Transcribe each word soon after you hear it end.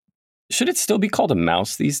should it still be called a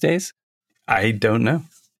mouse these days? I don't know.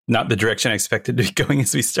 Not the direction I expected to be going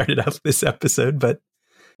as we started out this episode, but...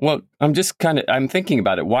 Well, I'm thinking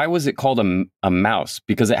about it. Why was it called a mouse?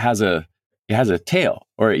 Because it has a tail,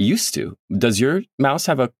 or it used to. Does your mouse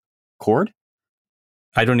have a cord?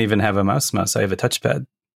 I don't even have a mouse. I have a touchpad.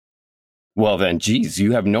 Well, then, geez,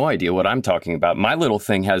 you have no idea what I'm talking about. My little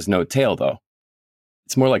thing has no tail, though.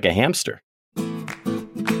 It's more like a hamster.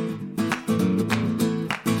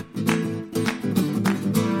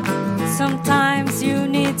 Sometimes you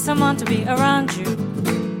need someone to be around you.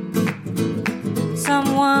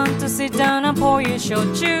 Someone to sit down and pour you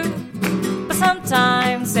shochu. But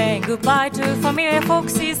sometimes saying goodbye to familiar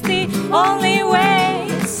folks is the only way.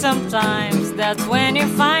 Sometimes that's when you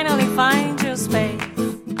finally find your space.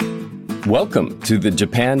 Welcome to the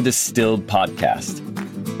Japan Distilled Podcast.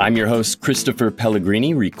 I'm your host, Christopher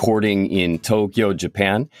Pellegrini, recording in Tokyo,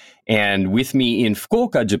 Japan. And with me in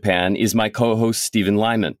Fukuoka, Japan, is my co-host, Stephen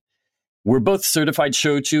Lyman. We're both certified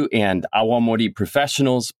shochu and awamori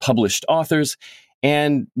professionals, published authors,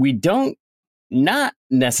 and we don't not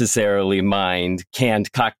necessarily mind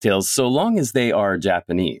canned cocktails so long as they are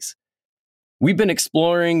Japanese. We've been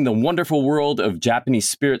exploring the wonderful world of Japanese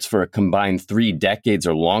spirits for a combined 3 decades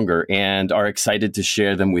or longer and are excited to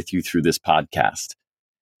share them with you through this podcast.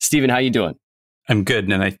 Stephen, how you doing? I'm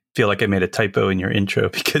good, and I feel like I made a typo in your intro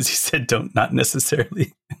because you said don't not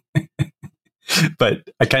necessarily. But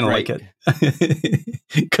I kind of like it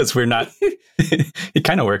because we're not, it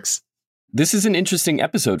kind of works. This is an interesting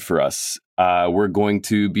episode for us. We're going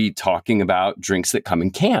to be talking about drinks that come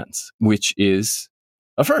in cans, which is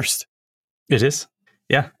a first. It is.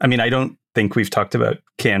 Yeah. I mean, I don't think we've talked about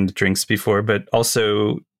canned drinks before, but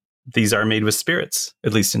also these are made with spirits,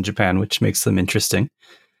 at least in Japan, which makes them interesting.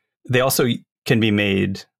 They also can be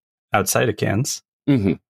made outside of cans,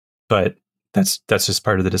 but that's just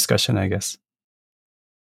part of the discussion, I guess.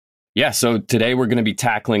 Yeah, so today we're going to be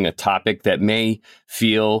tackling a topic that may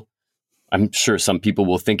feel, I'm sure some people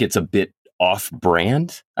will think it's a bit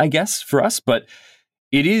off-brand, I guess, for us, but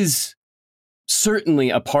it is certainly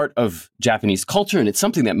a part of Japanese culture, and it's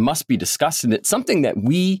something that must be discussed, and it's something that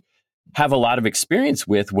we have a lot of experience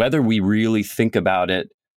with, whether we really think about it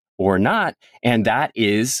or not, and that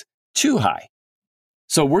is Chuhai.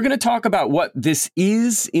 So we're going to talk about what this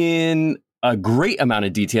is in a great amount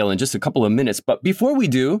of detail in just a couple of minutes. But before we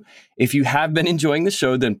do, if you have been enjoying the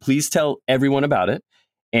show, then please tell everyone about it.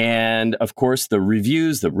 And of course, the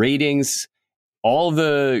reviews, the ratings, all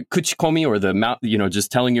the kuchikomi or the,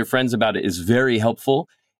 just telling your friends about it is very helpful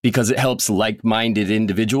because it helps like-minded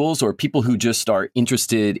individuals or people who just are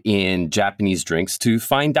interested in Japanese drinks to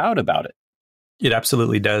find out about it. It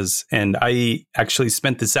absolutely does. And I actually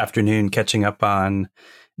spent this afternoon catching up on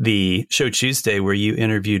the Show Tuesday where you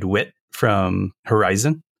interviewed Whit from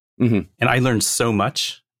Horizon. And I learned so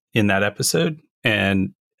much in that episode.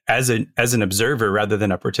 And as an observer rather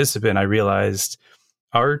than a participant, I realized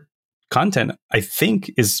our content, I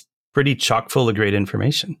think, is pretty chock full of great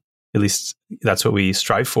information. At least that's what we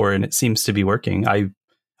strive for, and it seems to be working. I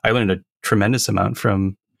learned a tremendous amount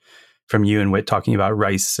from you and Whit talking about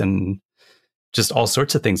rice and just all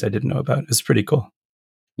sorts of things I didn't know about. It's pretty cool.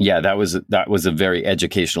 Yeah, that was a very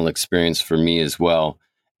educational experience for me as well.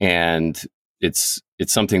 And it's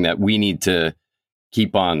something that we need to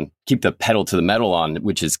keep the pedal to the metal on,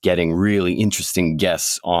 which is getting really interesting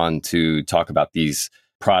guests on to talk about these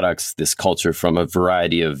products, this culture from a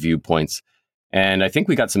variety of viewpoints. And I think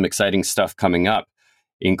we got some exciting stuff coming up,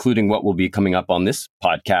 including what will be coming up on this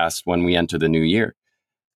podcast when we enter the new year.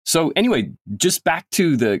 So anyway, just back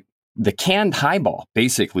to the canned highball,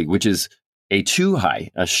 basically, which is a chuhai,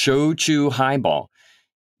 a shochu highball.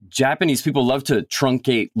 Japanese people love to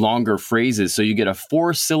truncate longer phrases, so you get a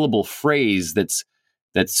 4-syllable phrase that's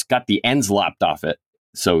got the ends lopped off it.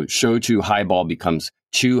 So shochu highball becomes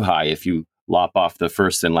chuhai if you lop off the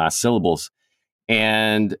first and last syllables.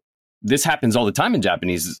 And this happens all the time in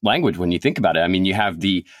Japanese language when you think about it. I mean, you have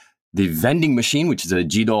the vending machine, which is a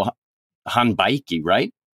jido hanbaiki,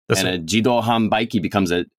 right? A jido hanbaiki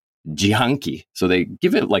becomes a jihanki. So they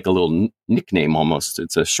give it like a little nickname almost.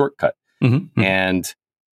 It's a shortcut. And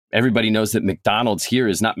everybody knows that McDonald's here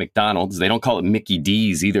is not McDonald's. They don't call it Mickey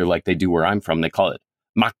D's either like they do where I'm from. They call it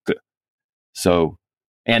Mac. So,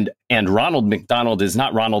 and Ronald McDonald is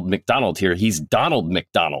not Ronald McDonald here. He's Donald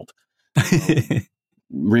McDonald.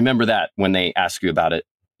 Remember that when they ask you about it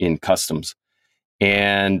in customs.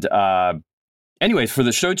 And anyway, for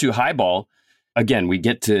the shochu highball, again, we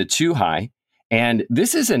get to chuhai. And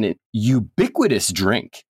this is an ubiquitous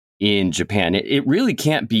drink in Japan. It really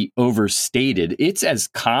can't be overstated. It's as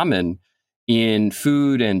common in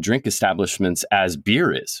food and drink establishments as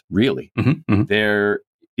beer is, really. Mm-hmm, mm-hmm.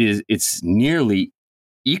 It's nearly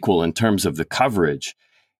equal in terms of the coverage.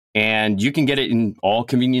 And you can get it in all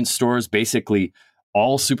convenience stores, basically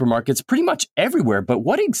all supermarkets, pretty much everywhere. But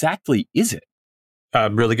what exactly is it?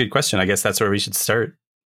 Really good question. I guess that's where we should start.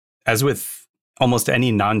 As with almost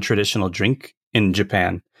any non-traditional drink in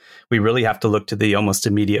Japan, we really have to look to the almost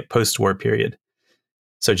immediate post-war period.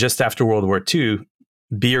 So just after World War II,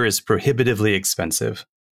 beer is prohibitively expensive.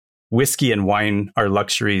 Whiskey and wine are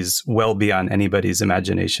luxuries well beyond anybody's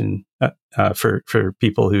imagination for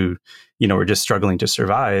people who, were just struggling to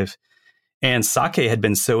survive. And sake had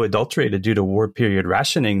been so adulterated due to war period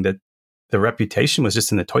rationing that the reputation was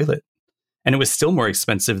just in the toilet. And it was still more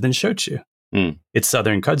expensive than shochu, its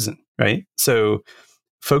southern cousin, right? So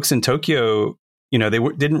folks in Tokyo, they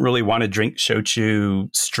didn't really want to drink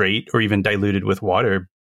shochu straight or even diluted with water,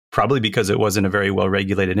 probably because it wasn't a very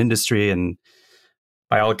well-regulated industry. And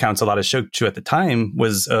by all accounts, a lot of shochu at the time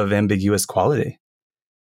was of ambiguous quality.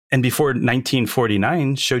 And before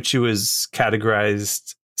 1949, shochu was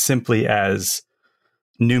categorized simply as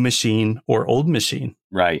new machine or old machine.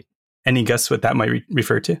 Right. Any guess what that might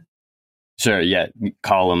refer to? Sure, yeah.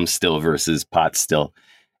 Column still versus pot still.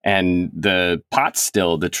 And the pot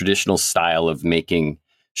still, the traditional style of making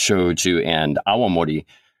shochu and awamori,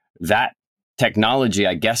 that technology,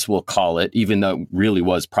 I guess we'll call it, even though it really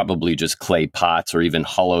was probably just clay pots or even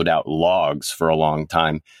hollowed out logs for a long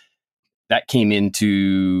time, that came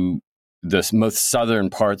into the most southern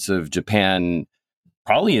parts of Japan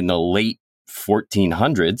probably in the late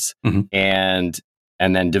 1400s, and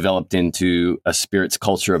then developed into a spirits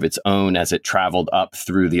culture of its own as it traveled up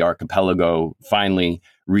through the archipelago, finally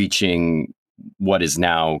reaching what is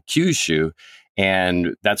now Kyushu.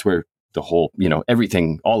 And that's where the whole,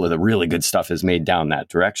 everything, all of the really good stuff is made down that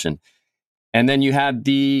direction. And then you had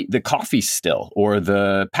the coffee still, or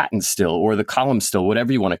the patent still, or the column still,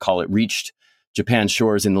 whatever you want to call it, reached Japan's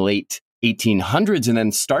shores in the late 1800s and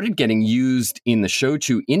then started getting used in the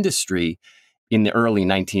shochu industry in the early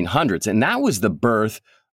 1900s. And that was the birth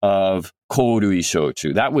of Korui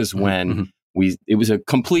shochu. That was when it was a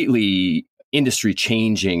completely industry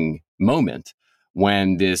changing moment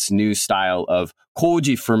when this new style of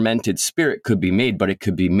koji fermented spirit could be made, but it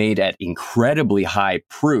could be made at incredibly high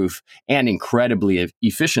proof and incredibly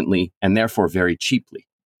efficiently, and therefore very cheaply.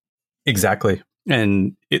 Exactly.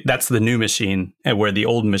 And that's the new machine, where the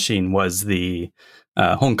old machine was the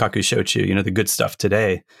honkaku shochu, the good stuff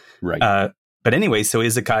today. Right. But anyway, so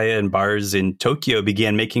izakaya and bars in Tokyo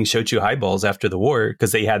began making shochu highballs after the war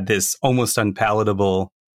because they had this almost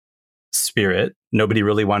unpalatable spirit. Nobody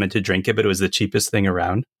really wanted to drink it, but it was the cheapest thing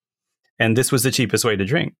around. And this was the cheapest way to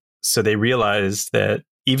drink. So they realized that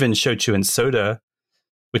even shochu and soda,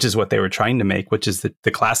 which is what they were trying to make, which is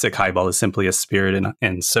the classic highball is simply a spirit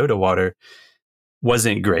and soda water,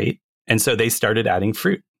 wasn't great. And so they started adding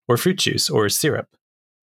fruit or fruit juice or syrup.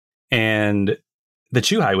 And the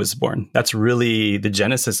Chuhai was born. That's really the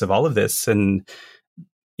genesis of all of this. And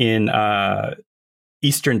in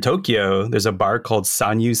Eastern Tokyo, there's a bar called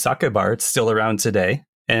Sanyu Sake Bar. It's still around today.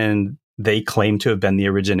 And they claim to have been the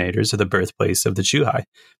originators of the birthplace of the Chuhai.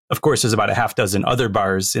 Of course, there's about a half dozen other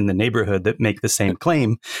bars in the neighborhood that make the same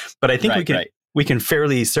claim. But I think we can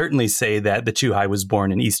fairly certainly say that the Chuhai was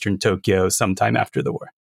born in Eastern Tokyo sometime after the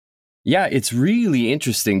war. Yeah, it's really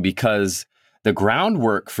interesting because the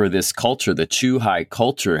groundwork for this culture, the Chuhai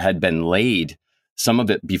culture, had been laid, some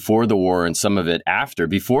of it before the war and some of it after.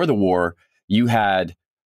 Before the war, you had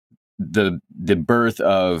the birth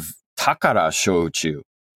of Takara shochu.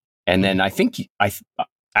 And then I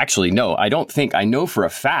know for a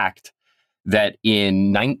fact that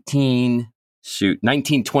in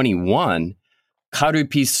 1921,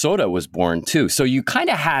 Karupi soda was born too. So you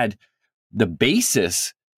kind of had the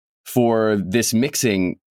basis for this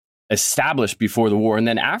mixing established before the war. And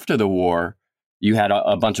then after the war, you had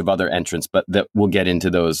a bunch of other entrants, but we'll get into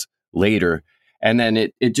those later. And then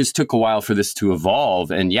it just took a while for this to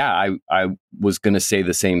evolve. And yeah, I was going to say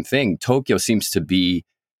the same thing. Tokyo seems to be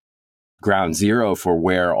ground zero for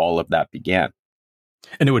where all of that began.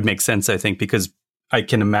 And it would make sense, I think, because I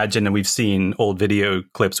can imagine, and we've seen old video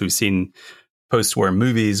clips, we've seen post-war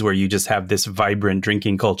movies where you just have this vibrant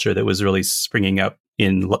drinking culture that was really springing up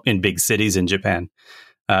in big cities in Japan.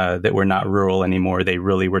 That were not rural anymore. They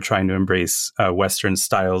really were trying to embrace Western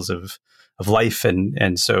styles of life.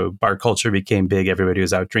 And so bar culture became big. Everybody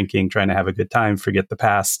was out drinking, trying to have a good time, forget the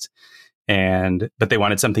past. But they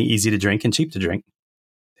wanted something easy to drink and cheap to drink.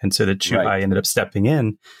 And so the Chuhai ended up stepping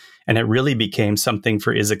in, and it really became something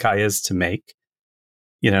for izakayas to make.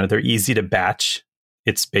 They're easy to batch.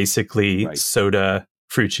 It's basically soda,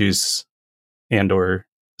 fruit juice, and or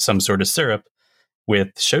some sort of syrup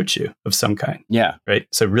with shochu of some kind. Yeah. Right.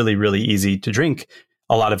 So really, really easy to drink,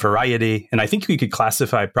 a lot of variety. And I think we could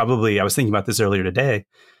classify probably, I was thinking about this earlier today,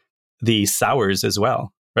 the sours as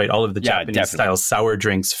well, right? All of the Japanese style sour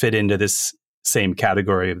drinks fit into this same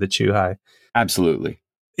category of the chuhai. Absolutely.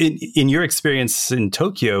 In your experience in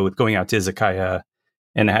Tokyo with going out to izakaya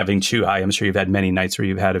and having chuhai, I'm sure you've had many nights where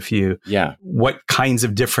you've had a few. Yeah. What kinds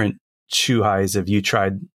of different chuhais have you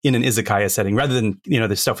tried in an izakaya setting rather than,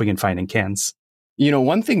 the stuff we can find in cans?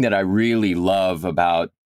 One thing that I really love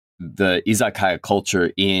about the izakaya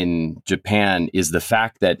culture in Japan is the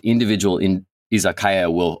fact that individual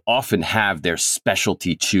izakaya will often have their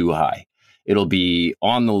specialty chuhai. It'll be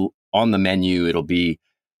on the menu. It'll be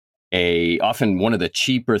often one of the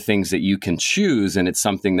cheaper things that you can choose, and it's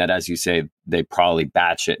something that, as you say, they probably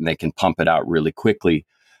batch it and they can pump it out really quickly.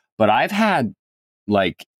 But I've had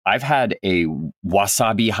a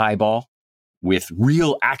wasabi highball with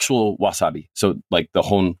real actual wasabi. So like the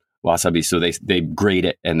hon wasabi. So they grate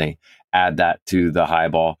it and they add that to the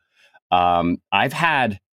highball. I've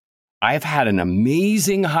had an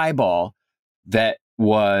amazing highball that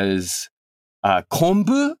was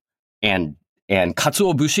kombu and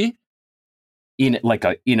katsuobushi in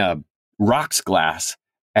a rocks glass,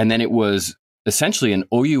 and then it was essentially an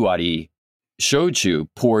oyuwari shochu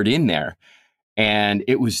poured in there, and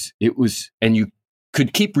it was and you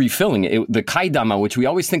could keep refilling it. The kaidama, which we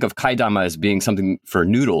always think of kaidama as being something for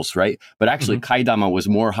noodles, right? But actually, kaidama was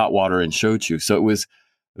more hot water and shochu. So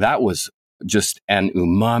that was just an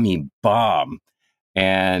umami bomb,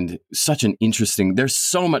 and such an interesting. There's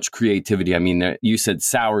so much creativity. I mean, you said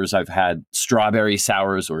sours. I've had strawberry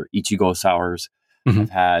sours or ichigo sours.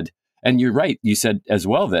 I've had, and you're right. You said as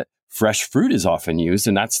well that fresh fruit is often used,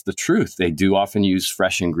 and that's the truth. They do often use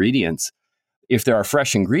fresh ingredients. If there are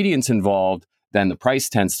fresh ingredients involved, then the price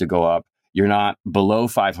tends to go up. You're not below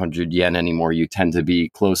 500 yen anymore. You tend to be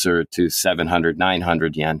closer to 700,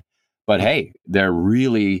 900 yen. But hey, they're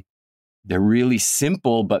really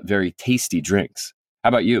simple but very tasty drinks. How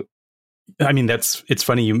about you? I mean, it's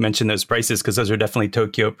funny you mentioned those prices because those are definitely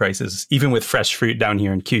Tokyo prices. Even with fresh fruit down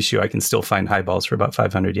here in Kyushu, I can still find highballs for about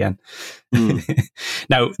 500 yen.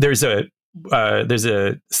 Now, there's a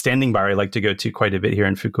standing bar I like to go to quite a bit here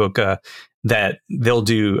in Fukuoka that they'll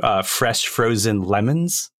do fresh frozen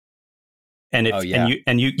lemons. And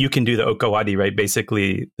you can do the okawari, right?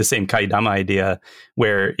 Basically the same kaidama idea,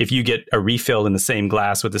 where if you get a refill in the same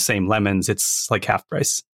glass with the same lemons, it's like half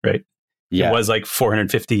price, right? Yeah. It was like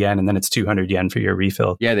 450 yen, and then it's 200 yen for your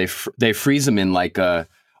refill. Yeah, they freeze them in like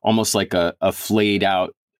almost like a flayed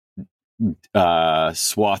out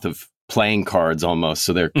swath of playing cards almost.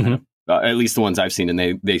 So they're kind of, at least the ones I've seen,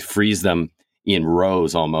 and they freeze them in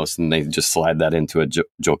rows almost, and they just slide that into a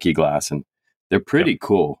joki glass, and they're pretty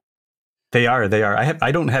cool. They are.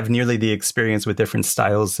 I don't have nearly the experience with different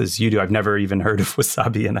styles as you do. I've never even heard of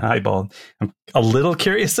wasabi in a highball. I'm a little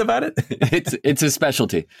curious about it. It's a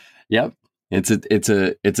specialty. Yep.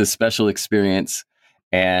 It's a special experience,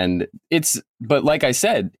 and but like I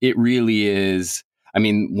said, it really is. I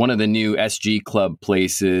mean, one of the new SG Club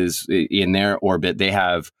places in their orbit, they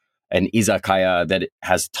have an izakaya that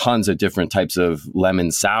has tons of different types of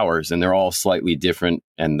lemon sours, and they're all slightly different,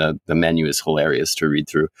 and the menu is hilarious to read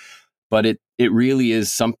through. But it really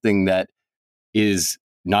is something that is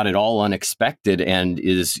not at all unexpected and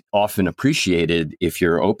is often appreciated if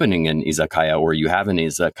you're opening an izakaya or you have an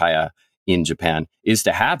izakaya in Japan, is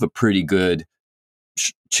to have a pretty good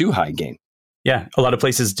chuhai game. Yeah, a lot of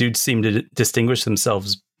places do seem to distinguish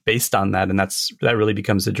themselves based on that, and that really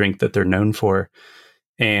becomes a drink that they're known for.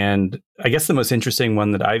 And I guess the most interesting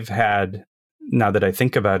one that I've had, now that I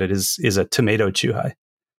think about it, is a tomato chuhai.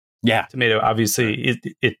 Yeah. Tomato, obviously,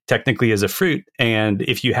 it technically is a fruit. And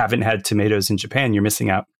if you haven't had tomatoes in Japan, you're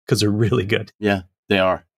missing out because they're really good. Yeah, they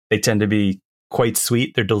are. They tend to be quite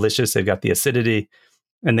sweet. They're delicious. They've got the acidity,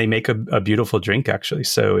 and they make a beautiful drink, actually.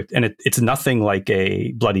 So, it's nothing like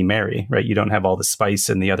a Bloody Mary, right? You don't have all the spice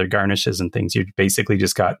and the other garnishes and things. You basically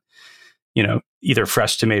just got, either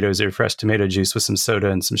fresh tomatoes or fresh tomato juice with some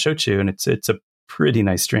soda and some shochu. And it's a pretty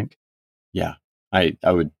nice drink. Yeah, I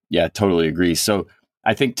would, totally agree. So,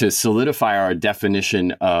 I think to solidify our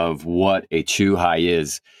definition of what a chuhai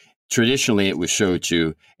is, traditionally it was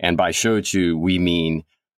shochu, and by shochu we mean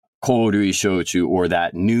korui shochu, or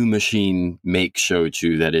that new machine make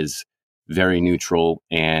shochu that is very neutral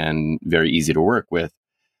and very easy to work with.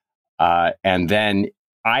 And then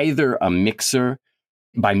either a mixer.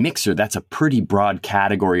 By mixer, that's a pretty broad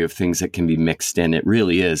category of things that can be mixed in. It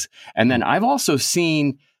really is. And then I've also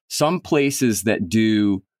seen some places that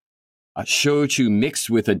do shochu mixed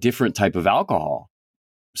with a different type of alcohol.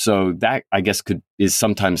 So that, I guess, is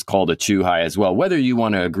sometimes called a chuhai as well. Whether you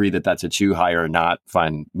want to agree that that's a chuhai or not,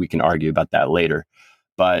 fine, we can argue about that later.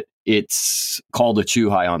 But it's called a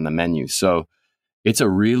chuhai on the menu. So it's a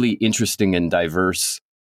really interesting and diverse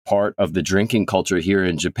part of the drinking culture here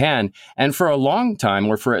in Japan. And for a long time,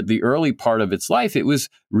 or for the early part of its life, it was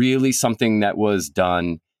really something that was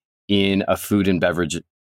done in a food and beverage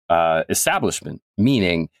establishment,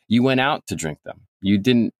 meaning you went out to drink them. You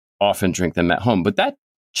didn't often drink them at home, but that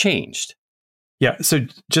changed. Yeah. So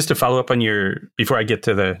just to follow up on before I get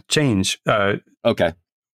to the change. Okay.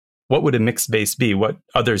 What would a mixed base be? What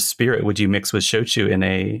other spirit would you mix with shochu in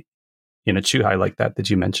a chuhai like that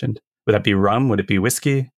you mentioned? Would that be rum? Would it be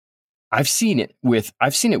whiskey? I've seen it with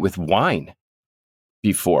wine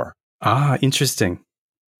before. Ah, interesting.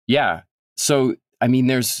 Yeah. So, I mean,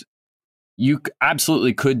 you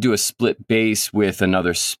absolutely could do a split base with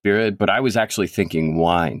another spirit, but I was actually thinking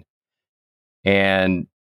wine. And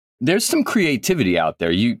there's some creativity out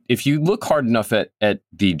there. If you look hard enough at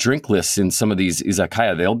the drink lists in some of these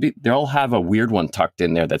izakaya, they'll have a weird one tucked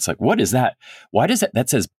in there that's like, what is that? Why does that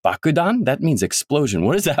says bakudan? That means explosion.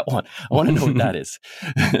 What is that one? I want to know what that is.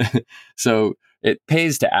 So it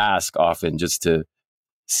pays to ask often, just to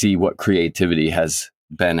see what creativity has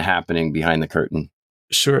been happening behind the curtain.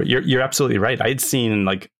 Sure, you're absolutely right. I'd seen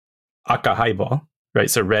like aka highball,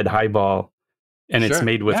 right? So red highball. And it's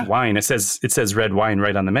made with wine. It says red wine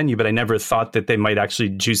right on the menu, but I never thought that they might actually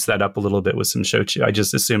juice that up a little bit with some shochu. I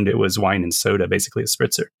just assumed it was wine and soda, basically a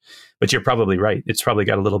spritzer. But you're probably right. It's probably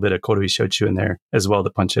got a little bit of korui shochu in there as well to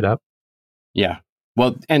punch it up. Yeah.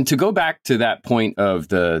 Well, and to go back to that point of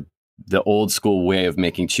the old school way of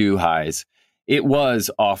making chuhais, it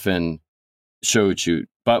was often shochu.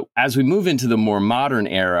 But as we move into the more modern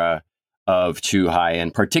era of chuhai,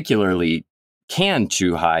 and particularly canned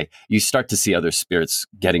chuhai, you start to see other spirits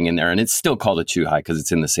getting in there, and it's still called a chuhai because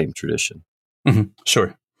it's in the same tradition. Mm-hmm.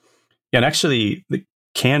 Sure. Yeah, and actually, the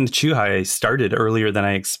canned chuhai started earlier than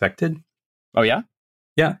I expected. Oh, yeah?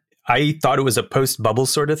 Yeah. I thought it was a post-bubble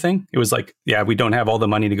sort of thing. It was like, yeah, we don't have all the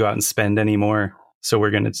money to go out and spend anymore, so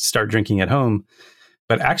we're going to start drinking at home.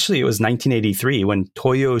 But actually, it was 1983 when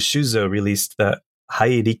Toyo Shuzo released the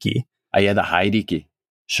Hairiki. Oh, yeah, the Hairiki.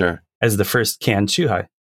 Sure. As the first canned chuhai.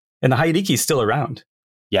 And the Hairiki is still around.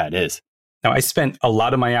 Yeah, it is. Now, I spent a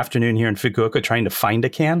lot of my afternoon here in Fukuoka trying to find a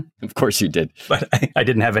can. Of course you did. But I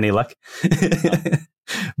didn't have any luck.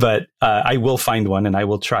 But I will find one and I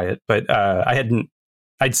will try it. But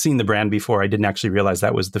I'd seen the brand before. I didn't actually realize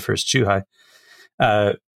that was the first chuhai.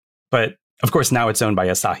 But of course, now it's owned by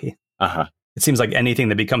Asahi. Uh-huh. It seems like anything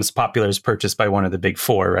that becomes popular is purchased by one of the big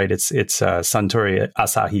four, right? It's Suntory,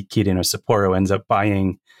 Asahi, Kirin, or Sapporo ends up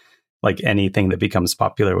buying like anything that becomes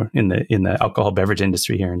popular in the alcohol beverage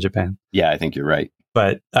industry here in Japan. Yeah, I think you're right.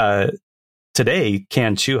 But today,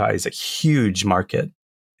 canned chuhai is a huge market.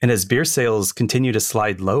 And as beer sales continue to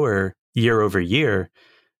slide lower year over year,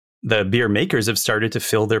 the beer makers have started to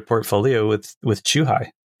fill their portfolio with chuhai.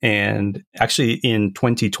 And actually in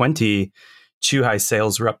 2020, chuhai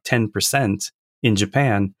sales were up 10% in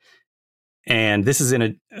Japan. And this is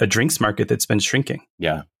in a drinks market that's been shrinking.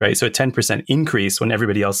 Yeah. Right. So a 10% increase when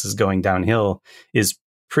everybody else is going downhill is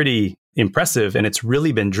pretty impressive. And it's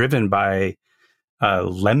really been driven by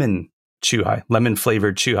lemon chuhai. Lemon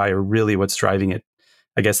flavored chuhai are really what's driving it.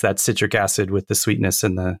 I guess that citric acid with the sweetness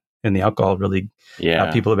and the alcohol really,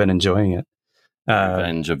 people have been enjoying it.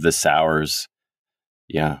 Revenge of the sours.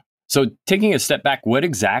 Yeah. So taking a step back, what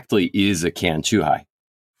exactly is a canned chuhai?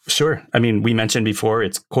 Sure. I mean, we mentioned before,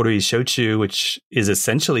 it's korui shochu, which is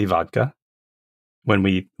essentially vodka. When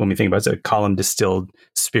we think about it, it's a column distilled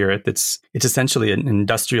spirit it's essentially an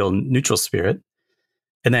industrial neutral spirit.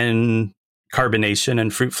 And then carbonation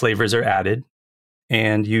and fruit flavors are added.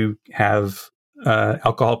 And you have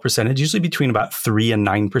alcohol percentage, usually between about 3 and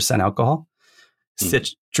 9% alcohol.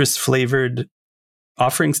 Citrus flavored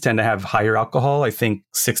offerings tend to have higher alcohol, I think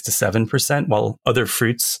 6 to 7%, while other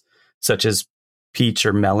fruits such as peach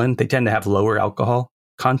or melon, they tend to have lower alcohol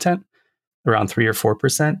content, around 3 or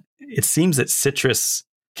 4%. It seems that citrus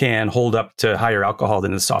can hold up to higher alcohol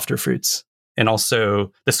than the softer fruits. And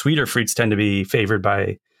also the sweeter fruits tend to be favored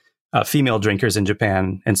by female drinkers in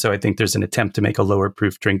Japan. And so I think there's an attempt to make a lower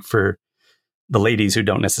proof drink for the ladies who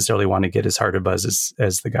don't necessarily want to get as hard a buzz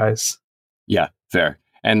as the guys. Yeah, fair.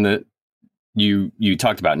 And you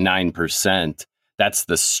talked about 9%. That's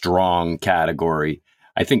the strong category.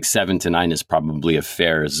 I think 7 to 9 is probably a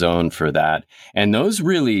fair zone for that. And those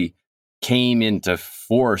really came into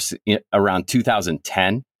force around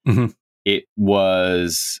 2010. Mm-hmm. It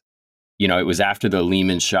was, it was after the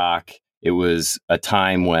Lehman shock. It was a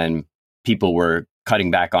time when people were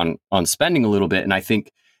cutting back on spending a little bit. And I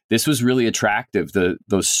think this was really attractive.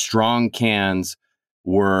 Those strong cans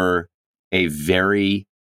were a very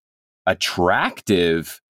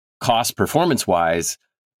attractive cost performance wise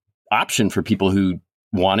option for people who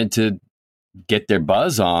wanted to get their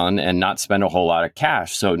buzz on and not spend a whole lot of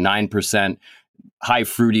cash. So 9% high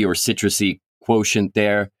fruity or citrusy quotient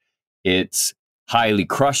there. It's highly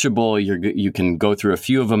crushable. You can go through a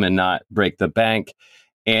few of them and not break the bank.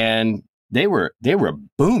 And they were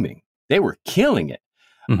booming. They were killing it.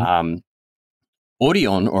 Mm-hmm.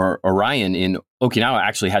 Orion or Orion in Okinawa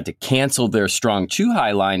actually had to cancel their strong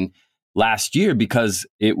Chuhai line last year because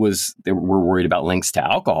they were worried about links to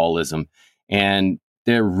alcoholism. And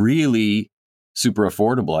they're really super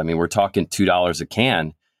affordable. I mean, we're talking $2 a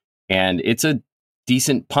can, and it's a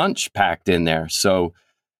decent punch packed in there. So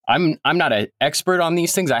I'm not an expert on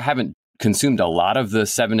these things. I haven't consumed a lot of the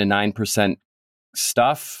 7 to 9%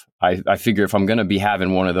 stuff. I figure if I'm going to be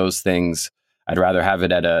having one of those things, I'd rather have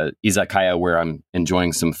it at a izakaya where I'm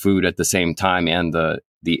enjoying some food at the same time and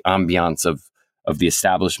the ambiance of the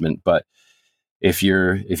establishment. But if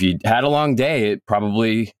you had a long day, it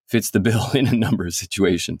probably fits the bill in a number of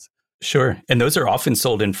situations. Sure. And those are often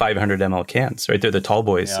sold in 500 ml cans, right? They're the tall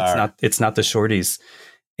boys. It's not the shorties.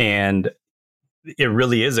 And it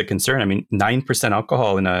really is a concern. I mean, 9%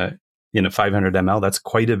 alcohol in a 500 ml, that's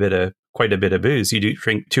quite a bit of booze. You do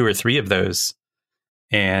drink 2 or 3 of those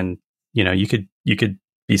and you could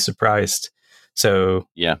be surprised. So,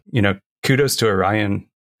 yeah, kudos to Orion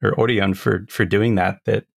for doing that,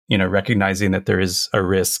 recognizing that there is a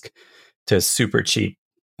risk to super cheap,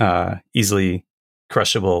 easily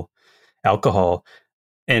crushable alcohol.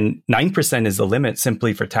 And 9% is the limit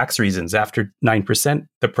simply for tax reasons. After 9%,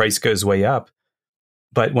 the price goes way up.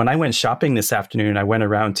 But when I went shopping this afternoon, I went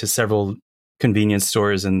around to several convenience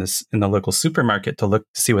stores in the local supermarket to look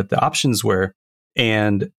to see what the options were.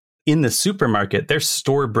 And in the supermarket, their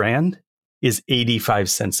store brand is 85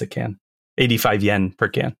 cents a can, 85 yen per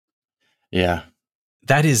can. Yeah.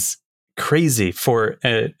 That is crazy for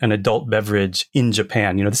an adult beverage in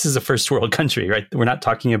Japan. This is a first world country, right? We're not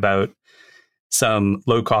talking about some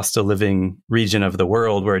low cost of living region of the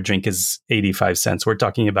world where a drink is 85 cents. We're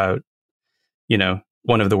talking about,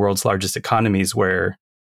 one of the world's largest economies where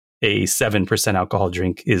a 7% alcohol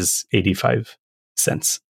drink is 85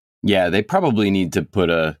 cents. Yeah, they probably need to put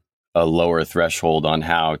a lower threshold on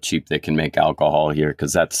how cheap they can make alcohol here,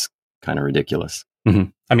 because that's kind of ridiculous. Mm-hmm.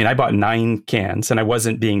 I mean, I bought 9 cans and I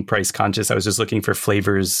wasn't being price conscious. I was just looking for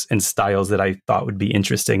flavors and styles that I thought would be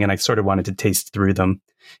interesting. And I sort of wanted to taste through them.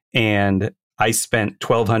 And I spent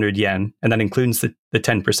 1,200 yen, and that includes the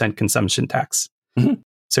 10% consumption tax. Mm-hmm.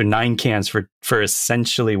 So 9 cans for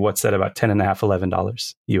essentially what's that, about $10.50,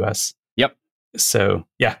 $11 US. Yep. So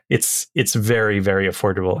yeah, it's very, very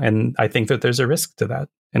affordable. And I think that there's a risk to that.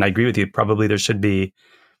 And I agree with you. Probably there should be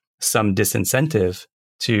some disincentive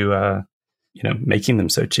to, making them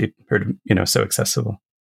so cheap or, so accessible.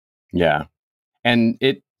 Yeah. And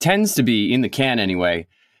it tends to be, in the can anyway,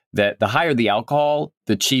 that the higher the alcohol,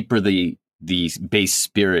 the cheaper the base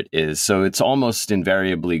spirit is. So it's almost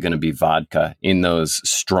invariably going to be vodka in those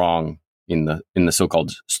strong, in the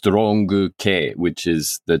so-called Strongu K, which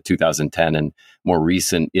is the 2010 and more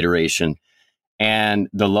recent iteration. And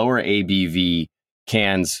the lower ABV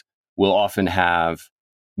cans will often have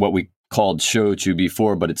what we called shochu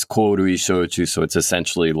before, but it's korui shochu. So it's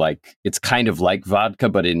essentially it's kind of like vodka,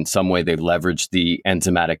 but in some way they leverage the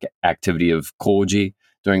enzymatic activity of koji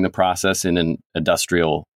during the process in an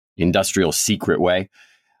industrial secret way.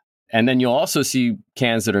 And then you'll also see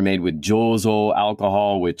cans that are made with jozo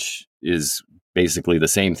alcohol, which is basically the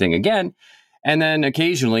same thing again. And then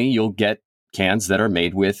occasionally you'll get cans that are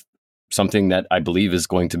made with something that I believe is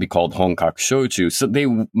going to be called honkaku shochu. So they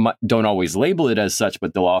don't always label it as such,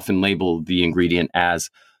 but they'll often label the ingredient as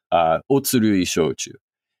otsurui shochu.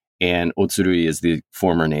 And otsurui is the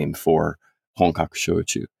former name for honkaku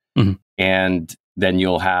shochu. Mm-hmm. And then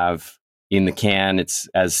you'll have in the can, it's,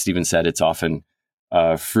 as Stephen said, it's often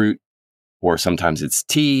fruit, or sometimes it's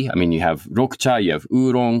tea. I mean, you have rokucha, you have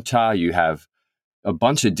oolong cha, you have a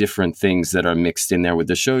bunch of different things that are mixed in there with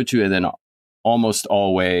the shochu, and then almost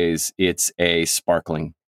always it's a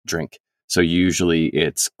sparkling drink. So usually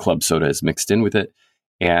it's club soda is mixed in with it,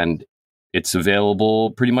 and it's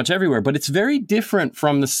available pretty much everywhere. But it's very different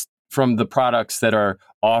from the products that are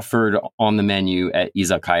offered on the menu at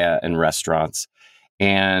izakaya and restaurants.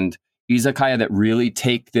 And izakaya that really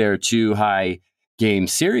take their Chuhai game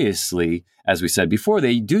seriously, as we said before,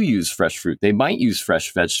 they do use fresh fruit. They might use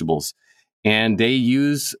fresh vegetables, and they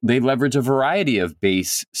leverage a variety of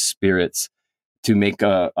base spirits to make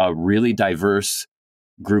a really diverse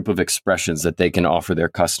group of expressions that they can offer their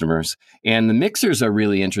customers. And the mixers are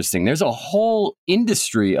really interesting. There's a whole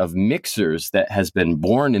industry of mixers that has been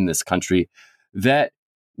born in this country that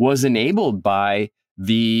was enabled by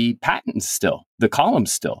the patent still, the column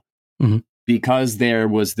still. Mm-hmm. Because there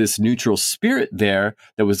was this neutral spirit there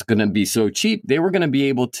that was going to be so cheap, they were going to be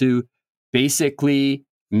able to basically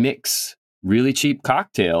mix really cheap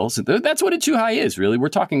cocktails. That's what a Chuhai is, really. We're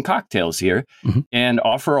talking cocktails here, and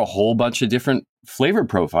offer a whole bunch of different flavor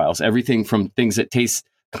profiles. Everything from things that taste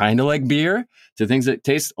kind of like beer to things that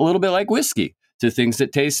taste a little bit like whiskey to things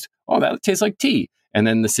that taste, that tastes like tea. And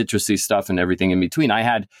then the citrusy stuff and everything in between. I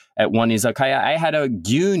had at one izakaya, I had a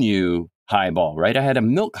gyunyu highball, right? I had a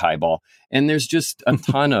milk highball. And there's just a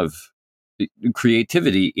ton of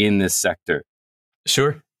creativity in this sector.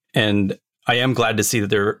 Sure. And I am glad to see that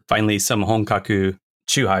there are finally some honkaku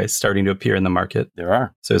chuhai starting to appear in the market. There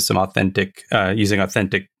are. So some authentic, using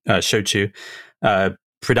authentic shochu,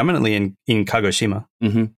 predominantly in Kagoshima,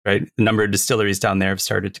 right? A number of distilleries down there have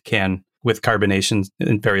started to can with carbonation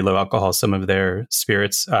and very low alcohol some of their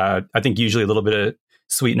spirits. I think usually a little bit of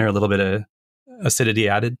sweetener, a little bit of acidity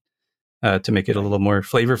added to make it a little more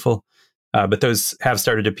flavorful. But those have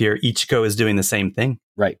started to appear. Ichiko is doing the same thing.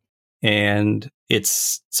 Right. And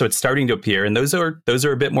it's starting to appear, and those are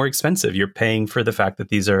a bit more expensive. You're paying for the fact that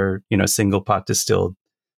these are, single pot distilled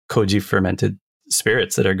koji fermented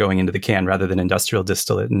spirits that are going into the can rather than industrial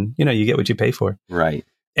distillate, and you get what you pay for. Right.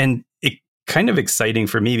 And it kind of exciting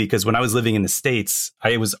for me because when I was living in the States,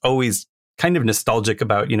 I was always kind of nostalgic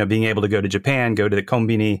about being able to go to Japan, go to the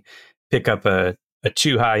kombini, pick up a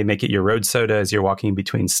chuhai, make it your road soda as you're walking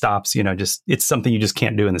between stops. It's something you just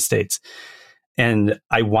can't do in the States. And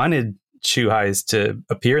I wanted chuhais to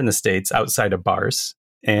appear in the States outside of bars,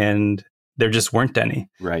 and there just weren't any.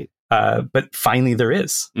 Right. But finally there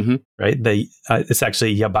is, right? It's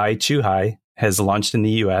actually Yabai Chuhai has launched in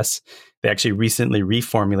the US. They actually recently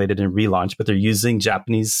reformulated and relaunched, but they're using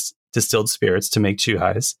Japanese distilled spirits to make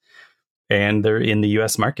chuhais, and they're in the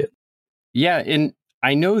US market. Yeah. And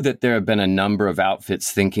I know that there have been a number of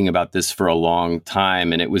outfits thinking about this for a long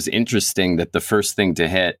time. And it was interesting that the first thing to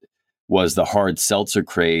hit was the hard seltzer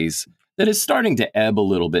craze that is starting to ebb a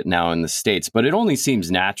little bit now in the States. But it only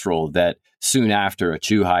seems natural that soon after a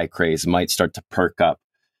chuhai craze might start to perk up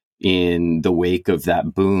in the wake of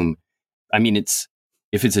that boom. I mean,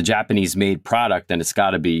 if it's a Japanese made product, then it's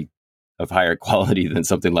got to be of higher quality than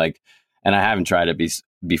something like, and I haven't tried it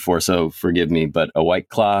before, so forgive me, but a White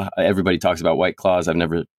Claw. Everybody talks about White Claws. I've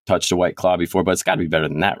never touched a White Claw before, but it's got to be better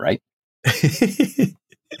than that, right?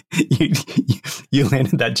 You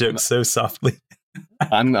landed that joke so softly.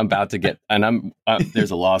 I'm about to get, and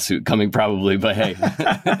there's a lawsuit coming probably, but hey,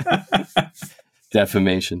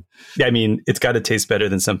 defamation. Yeah, I mean, it's got to taste better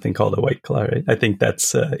than something called a White Claw, right? I think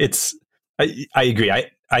that's I agree.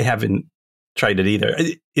 I haven't tried it either.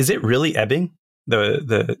 Is it really ebbing,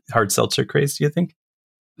 the hard seltzer craze, do you think?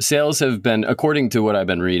 Sales have been, according to what I've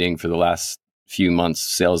been reading for the last few months,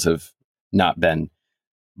 sales have not been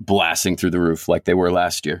blasting through the roof like they were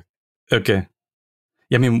last year. Okay.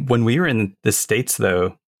 Yeah, I mean, when we were in the States,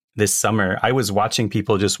 though, this summer, I was watching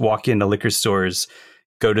people just walk into liquor stores,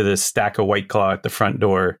 go to the stack of White Claw at the front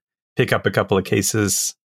door, pick up a couple of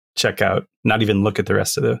cases, check out, not even look at the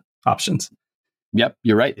rest of the options. Yep,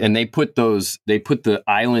 you're right. And they put the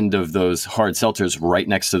island of those hard seltzers right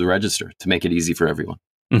next to the register to make it easy for everyone.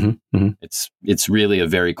 It's really a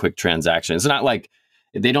very quick transaction. It's not like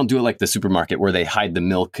they don't do it like the supermarket where they hide the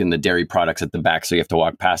milk and the dairy products at the back, so you have to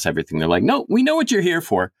walk past everything. They're like, no, we know what you're here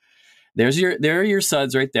for. There are your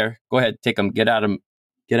suds right there. Go ahead, take them. Get out of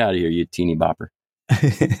here, you teeny bopper.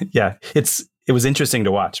 Yeah, it was interesting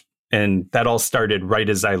to watch, and that all started right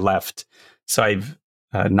as I left. So I've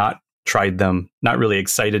not tried them, not really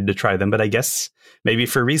excited to try them, but I guess maybe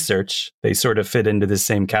for research they sort of fit into the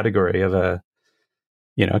same category of a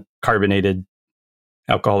carbonated,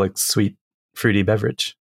 alcoholic, sweet, fruity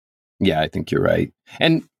beverage. Yeah, I think you're right.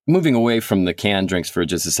 And moving away from the canned drinks for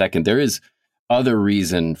just a second, there is other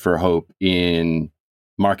reason for hope in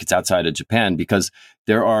markets outside of Japan, because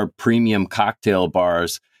there are premium cocktail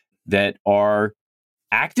bars that are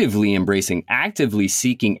actively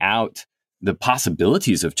seeking out the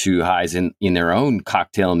possibilities of chuhais in their own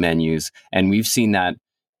cocktail menus. And we've seen that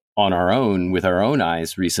on our own with our own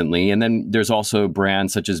eyes recently. And then there's also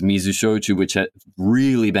brands such as Mizu Shochu, which have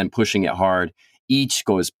really been pushing it hard.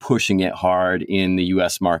 Ichiko is pushing it hard in the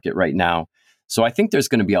US market right now. So I think there's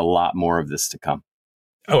going to be a lot more of this to come.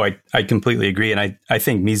 Oh, I completely agree. And I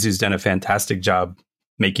think Mizu's done a fantastic job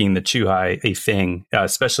making the chuhai a thing,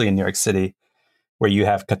 especially in New York City, where you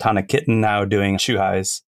have Katana Kitten now doing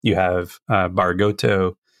chuhais. You have Bar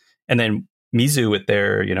Goto. And then Mizu with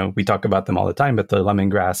their, we talk about them all the time, but the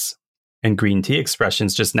lemongrass and green tea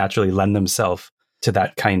expressions just naturally lend themselves to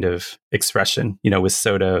that kind of expression, with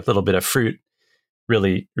soda, a little bit of fruit,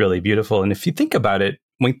 really, really beautiful. And if you think about it,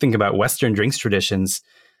 when we think about Western drinks traditions,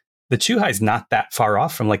 the Chuhai is not that far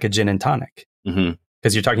off from like a gin and tonic,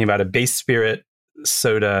 because you're talking about a base spirit,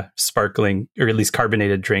 soda, sparkling, or at least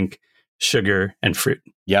carbonated drink, sugar, and fruit.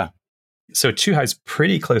 Yeah. So Chuhai is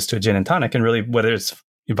pretty close to a gin and tonic, and really whether it's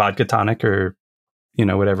vodka tonic or,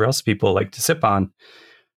 whatever else people like to sip on,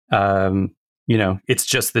 it's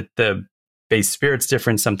just that the base spirit's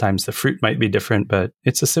different. Sometimes the fruit might be different, but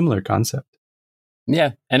it's a similar concept.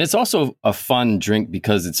 Yeah. And it's also a fun drink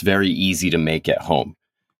because it's very easy to make at home.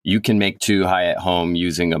 You can make Chuhai at home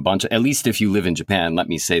using a bunch of, at least if you live in Japan, let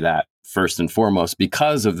me say that first and foremost,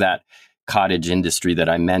 because of that cottage industry that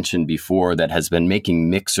I mentioned before that has been making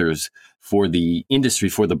mixers for the industry,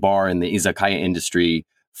 for the bar and the izakaya industry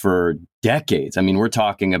for decades. I mean, we're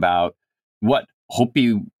talking about what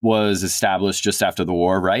Hoppi was established just after the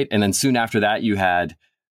war, right? And then soon after that, you had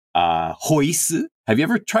Hoisu. Have you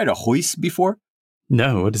ever tried a Hoisu before?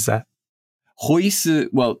 No, what is that? Hoisu,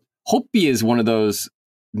 well, Hoppi is one of those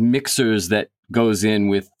mixers that goes in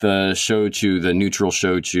with the shochu, the neutral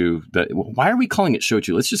shochu. Why are we calling it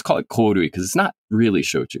shochu? Let's just call it korui because it's not really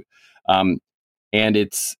shochu. And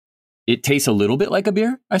it tastes a little bit like a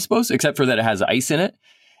beer, I suppose, except for that it has ice in it.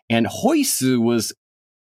 And Hoisu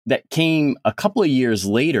that came a couple of years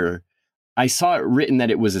later. I saw it written that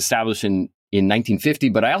it was established in 1950,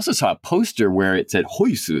 but I also saw a poster where it said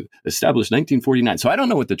Hoisu, established 1949. So I don't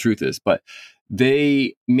know what the truth is, but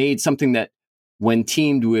they made something that when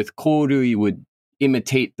teamed with korui would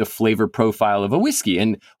imitate the flavor profile of a whiskey.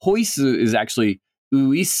 And Hoisu is actually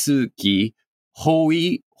uisuki,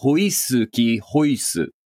 hoisuki, hoisu.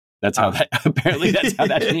 That's how that's how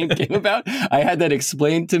that name came about. I had that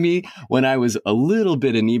explained to me when I was a little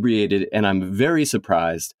bit inebriated, and I'm very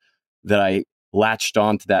surprised that I latched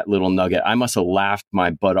onto that little nugget. I must have laughed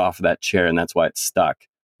my butt off of that chair, and that's why it stuck.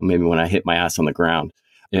 Maybe when I hit my ass on the ground,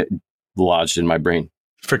 it lodged in my brain.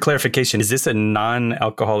 For clarification, is this a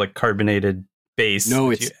non-alcoholic carbonated base?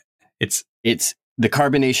 No, it's the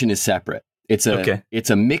carbonation is separate. It's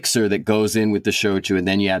a mixer that goes in with the shochu, and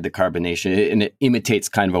then you add the carbonation, and it imitates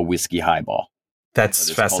kind of a whiskey highball.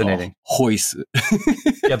 That's fascinating. Hoisu.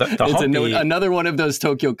 Yeah, the it's another one of those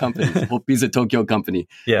Tokyo companies. Hoppi's a Tokyo company.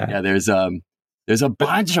 Yeah. There's a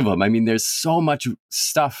bunch of them. I mean, there's so much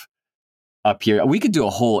stuff up here. We could do a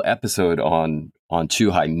whole episode on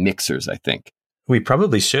Chuhai mixers, I think. We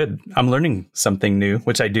probably should. I'm learning something new,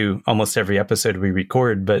 which I do almost every episode we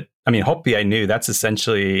record. But I mean, Hoppi, I knew that's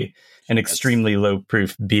essentially an extremely low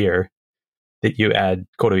proof beer that you add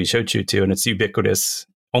korui shochu to, and it's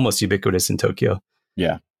almost ubiquitous in Tokyo.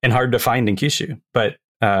 Yeah. And hard to find in Kyushu. But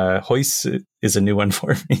Hoisu is a new one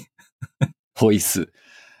for me. Hoisu.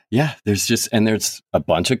 Yeah, there's a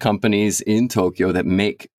bunch of companies in Tokyo that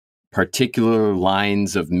make particular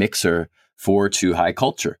lines of mixer for Chuhai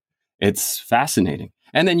culture. It's fascinating.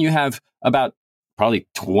 And then you have about probably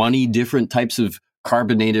 20 different types of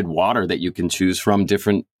carbonated water that you can choose from.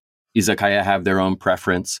 Different izakaya have their own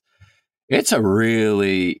preference. It's a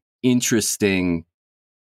really interesting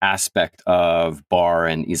aspect of bar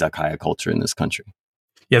and izakaya culture in this country.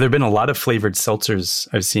 Yeah, there have been a lot of flavored seltzers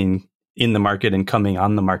I've seen in the market and coming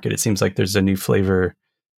on the market. It seems like there's a new flavor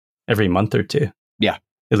every month or two. Yeah.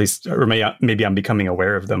 At least, or maybe I'm becoming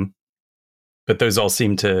aware of them. But those all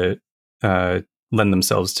seem to lend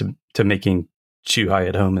themselves to making Chuhai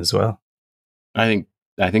at home as well. I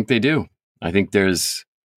think they do. I think there's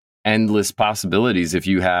endless possibilities if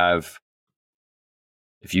you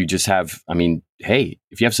just have, I mean, hey,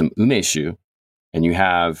 if you have some umeshu and you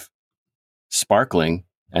have sparkling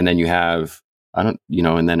and then you have, and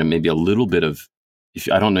then maybe a little bit of,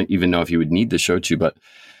 I don't even know if you would need the shochu, but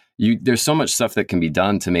there's so much stuff that can be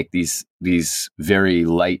done to make these very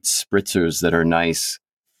light spritzers that are nice,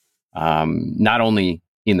 not only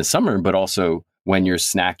in the summer, but also when you're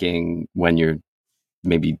snacking, when you're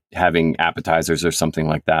maybe having appetizers or something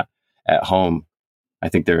like that at home. I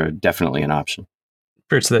think they're definitely an option.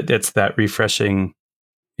 It's that refreshing,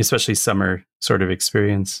 especially summer sort of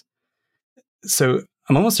experience. So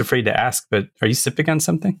I'm almost afraid to ask, but are you sipping on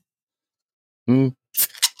something?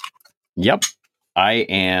 Yep, I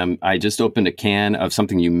am. I just opened a can of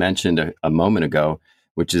something you mentioned a moment ago,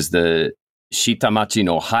 which is the Shitamachi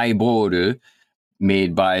no Highball,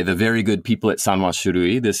 made by the very good people at Sanwa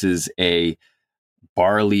Shurui. This is a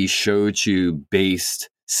barley shochu based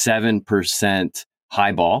 7%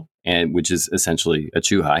 highball, and which is essentially a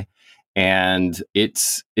Chuhai. And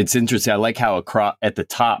it's interesting. I like how at the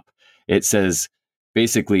top it says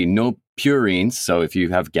basically no purines. So if you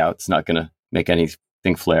have gout, it's not going to make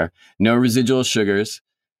anything flare. No residual sugars,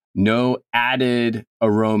 no added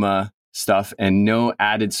aroma stuff, and no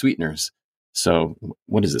added sweeteners. So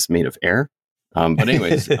what is this, made of air? But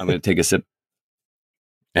anyways, I'm going to take a sip.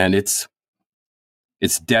 And it's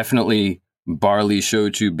definitely barley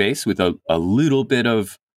shochu base with a little bit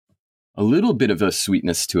of a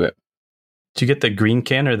sweetness to it. Did you get the green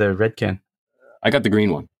can or the red can? I got the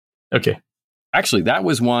green one. Okay. Actually, that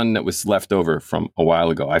was one that was left over from a while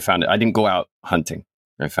ago. I found it. I didn't go out hunting.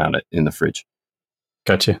 I found it in the fridge.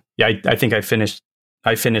 Gotcha. Yeah, I think I finished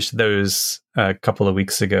those a couple of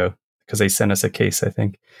weeks ago because they sent us a case, I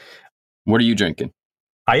think. What are you drinking?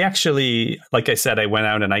 I actually, like I said, I went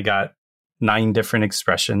out and I got 9 different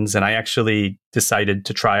expressions, and I actually decided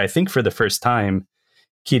to try, I think for the first time,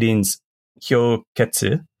 Kirin's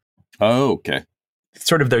Hyoketsu. Oh, okay. It's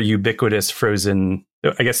sort of their ubiquitous frozen,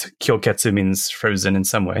 I guess Hyoketsu means frozen in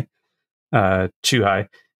some way, Chuhai.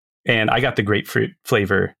 And I got the grapefruit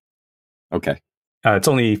flavor. Okay. It's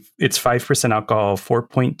 5% alcohol,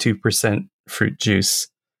 4.2% fruit juice.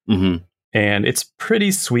 Mm-hmm. And it's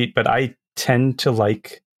pretty sweet, but I tend to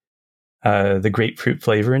like the grapefruit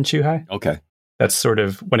flavor in Chuhai. Okay. That's sort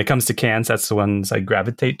of, when it comes to cans, that's the ones I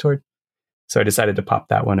gravitate toward. So I decided to pop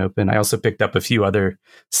that one open. I also picked up a few other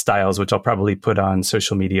styles, which I'll probably put on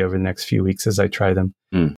social media over the next few weeks as I try them.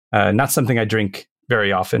 Not something I drink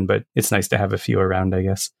very often, but it's nice to have a few around, I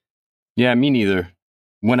guess. Yeah, me neither.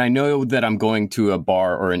 When I know that I'm going to a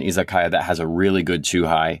bar or an izakaya that has a really good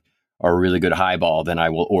chuhai or a really good highball, then I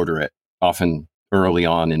will order it, often early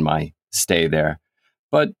on in my stay there.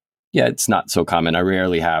 But yeah, it's not so common. I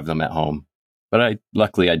rarely have them at home. But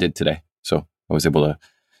luckily I did today. So I was able to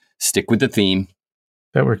stick with the theme.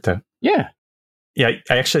 That worked out. Yeah. Yeah,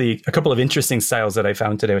 I actually, a couple of interesting styles that I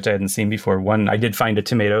found today, which I hadn't seen before. One, I did find a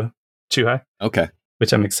tomato chuhai. Okay.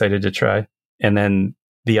 Which I'm excited to try. And then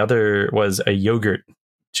the other was a yogurt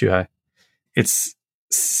chuhai. It's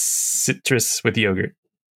citrus with yogurt.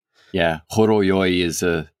 Yeah. Horoyoi is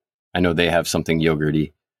I know they have something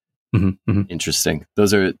yogurty. Mm-hmm, mm-hmm. Interesting.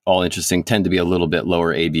 Those are all interesting. Tend to be a little bit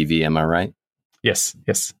lower ABV. Am I right? Yes.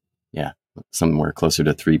 Yeah. Somewhere closer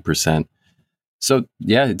to 3%. So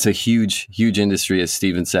yeah, it's a huge, huge industry. As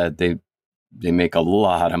Steven said, they make a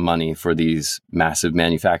lot of money for these massive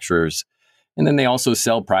manufacturers. And then they also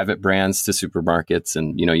sell private brands to supermarkets.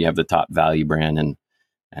 And, you have the top value brand.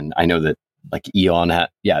 And I know that like Eon,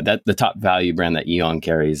 the top value brand that Eon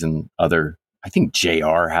carries, and I think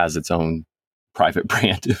JR has its own private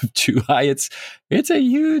brand of chuhai. It's a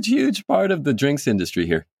huge, huge part of the drinks industry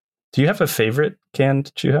here. Do you have a favorite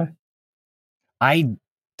canned chuhai? I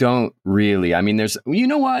don't really. I mean, you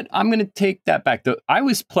know what? I'm going to take that back. I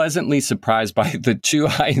was pleasantly surprised by the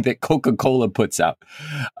chuhai that Coca-Cola puts out.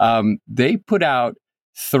 They put out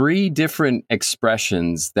 3 different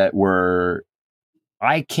expressions that were,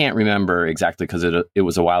 I can't remember exactly because it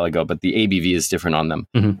was a while ago, but the ABV is different on them.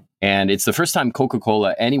 Mm-hmm. And it's the first time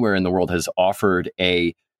Coca-Cola anywhere in the world has offered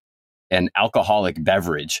an alcoholic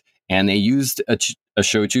beverage. And they used a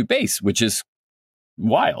shochu base, which is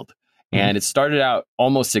wild. And it started out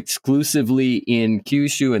almost exclusively in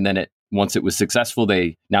Kyushu, and then once it was successful,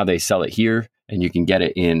 they sell it here, and you can get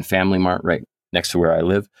it in Family Mart right next to where I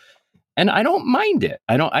live. And I don't mind it.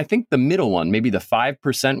 I think the middle one, maybe the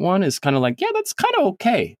 5% one, is kind of like, yeah, that's kind of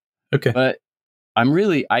okay. Okay. But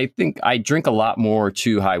I think I drink a lot more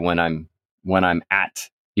chuhai when I'm at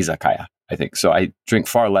izakaya, I think. So I drink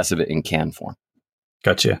far less of it in can form.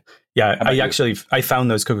 Gotcha. Yeah, I found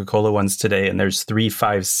those Coca-Cola ones today, and there's 3,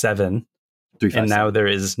 5, 7, and now there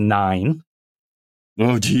is 9.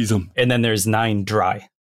 Oh, geez. And then there's 9 dry.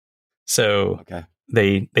 So okay.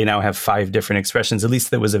 They now have 5 different expressions, at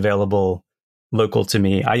least that was available local to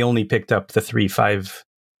me. I only picked up the 3, 5.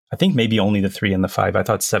 I think maybe only the 3 and the 5. I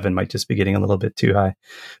thought 7 might just be getting a little bit too high.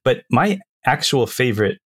 But my actual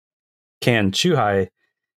favorite canned chuhai,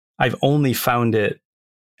 I've only found it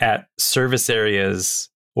at service areas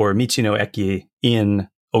or Michino Eki in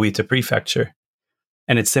Oita Prefecture.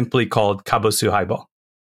 And it's simply called Kabosu Highball.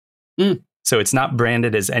 So it's not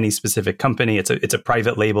branded as any specific company. It's a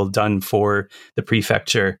private label done for the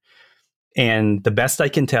prefecture. And the best I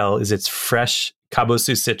can tell is it's fresh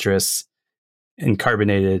Kabosu citrus and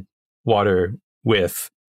carbonated water with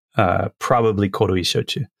probably Koroi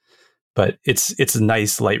shochu. But it's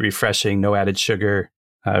nice, light, refreshing, no added sugar.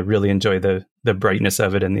 Really enjoy the brightness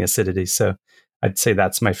of it and the acidity. So I'd say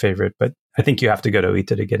that's my favorite, but I think you have to go to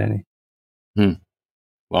Oita to get any.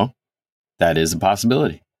 Well, that is a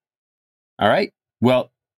possibility. All right.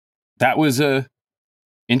 Well, that was a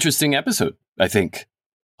interesting episode, I think.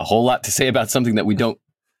 A whole lot to say about something that we don't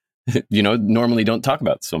normally don't talk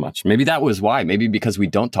about so much. Maybe that was why. Maybe because we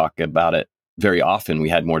don't talk about it very often, we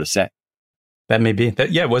had more to say. That may be.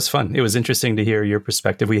 It was fun. It was interesting to hear your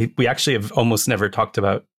perspective. We actually have almost never talked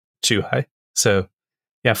about Zhuhai. So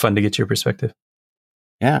yeah, fun to get your perspective.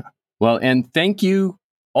 Yeah. Well, and thank you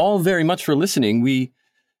all very much for listening. We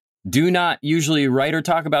do not usually write or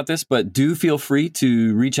talk about this, but do feel free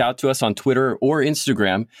to reach out to us on Twitter or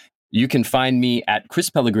Instagram. You can find me at Chris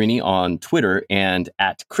Pellegrini on Twitter and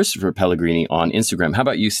at Christopher Pellegrini on Instagram. How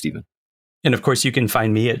about you, Stephen? And of course, you can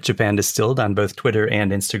find me at Japan Distilled on both Twitter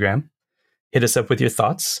and Instagram. Hit us up with your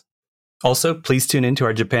thoughts. Also, please tune in to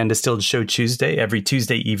our Japan Distilled Show Tuesday every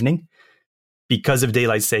Tuesday evening. Because of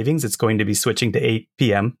daylight savings, it's going to be switching to 8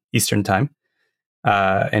 p.m. Eastern Time.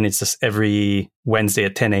 And it's just every Wednesday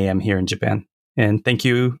at 10 a.m. here in Japan. And thank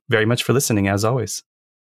you very much for listening, as always.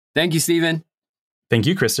 Thank you, Stephen. Thank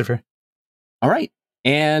you, Christopher. All right.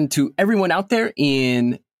 And to everyone out there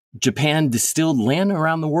in Japan Distilled land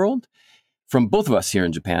around the world, from both of us here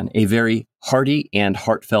in Japan, a very hearty and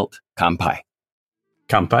heartfelt kanpai.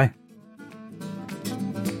 Kanpai.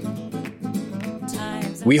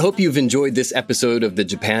 We hope you've enjoyed this episode of the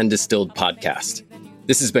Japan Distilled podcast.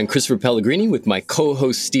 This has been Christopher Pellegrini with my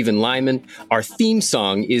co-host Stephen Lyman. Our theme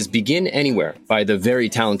song is Begin Anywhere by the very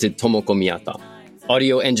talented Tomoko Miyata.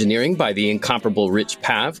 Audio engineering by the incomparable Rich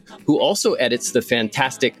Pav, who also edits the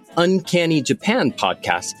fantastic Uncanny Japan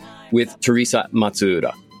podcast with Teresa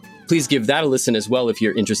Matsuura. Please give that a listen as well if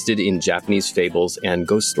you're interested in Japanese fables and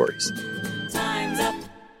ghost stories.